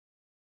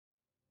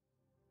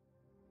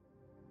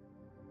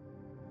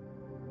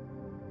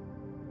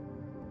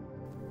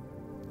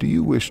Do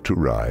you wish to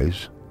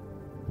rise?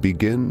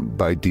 Begin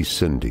by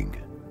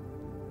descending.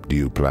 Do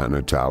you plan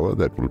a tower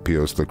that will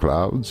pierce the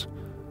clouds?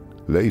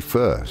 Lay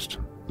first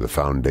the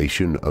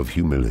foundation of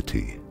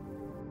humility.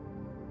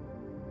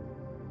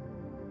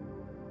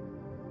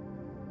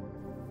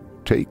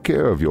 Take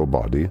care of your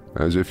body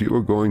as if you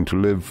were going to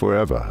live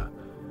forever,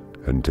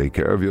 and take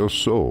care of your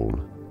soul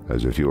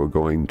as if you were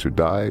going to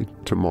die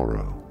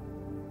tomorrow.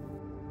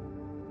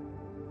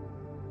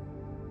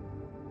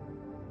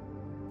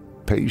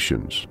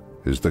 Patience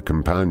is the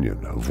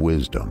companion of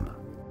wisdom.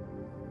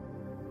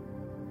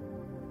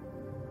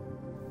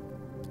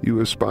 You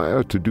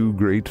aspire to do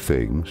great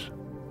things.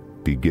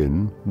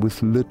 Begin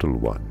with little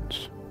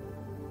ones.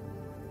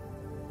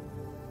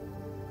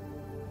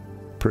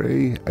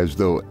 Pray as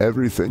though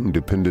everything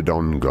depended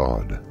on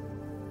God.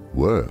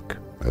 Work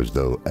as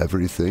though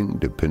everything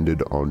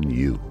depended on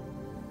you.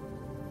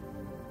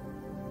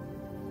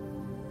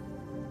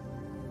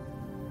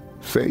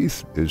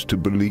 Faith is to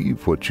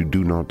believe what you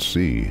do not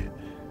see.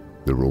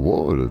 The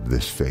reward of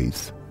this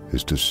faith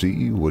is to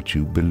see what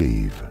you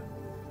believe.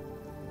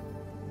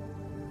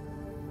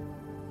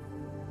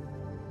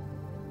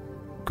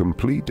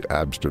 Complete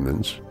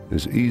abstinence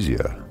is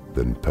easier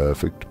than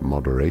perfect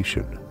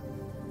moderation.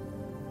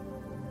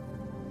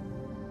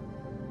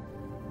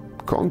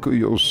 Conquer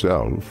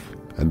yourself,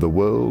 and the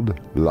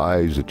world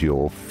lies at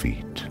your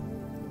feet.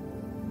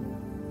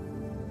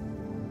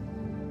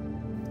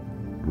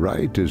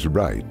 Right is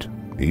right,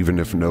 even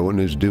if no one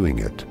is doing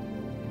it.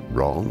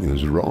 Wrong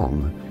is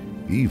wrong,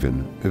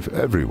 even if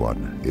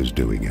everyone is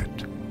doing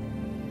it.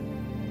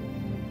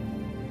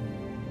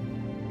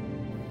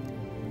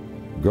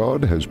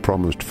 God has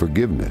promised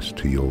forgiveness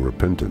to your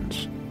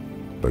repentance,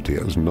 but He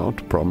has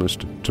not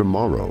promised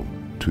tomorrow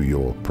to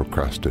your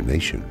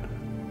procrastination.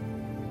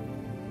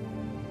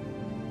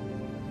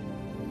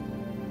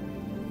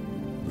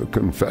 The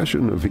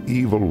confession of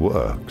evil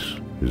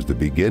works is the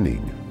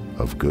beginning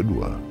of good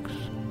works.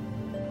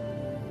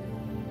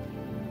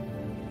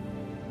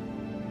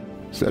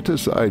 Set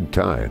aside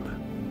time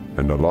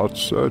and allot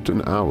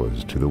certain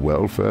hours to the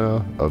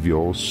welfare of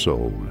your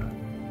soul.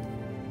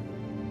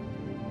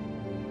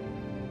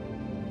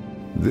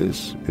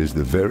 This is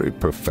the very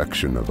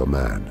perfection of a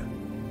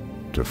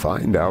man, to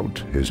find out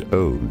his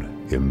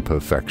own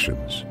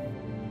imperfections.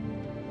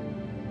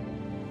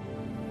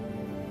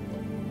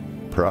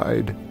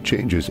 Pride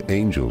changes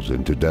angels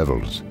into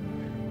devils.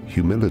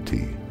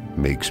 Humility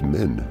makes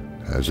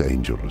men as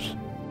angels.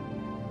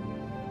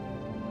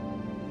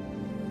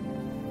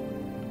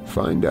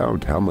 Find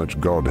out how much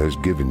God has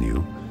given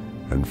you,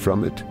 and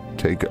from it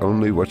take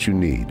only what you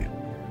need.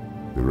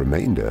 The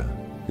remainder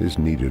is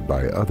needed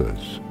by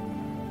others.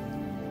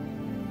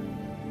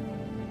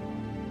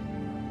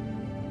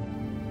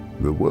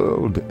 The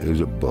world is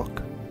a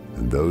book,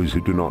 and those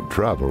who do not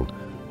travel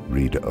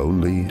read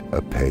only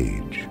a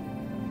page.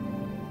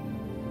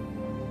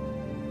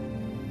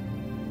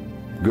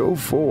 Go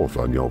forth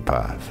on your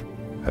path,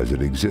 as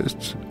it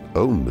exists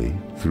only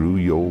through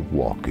your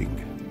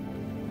walking.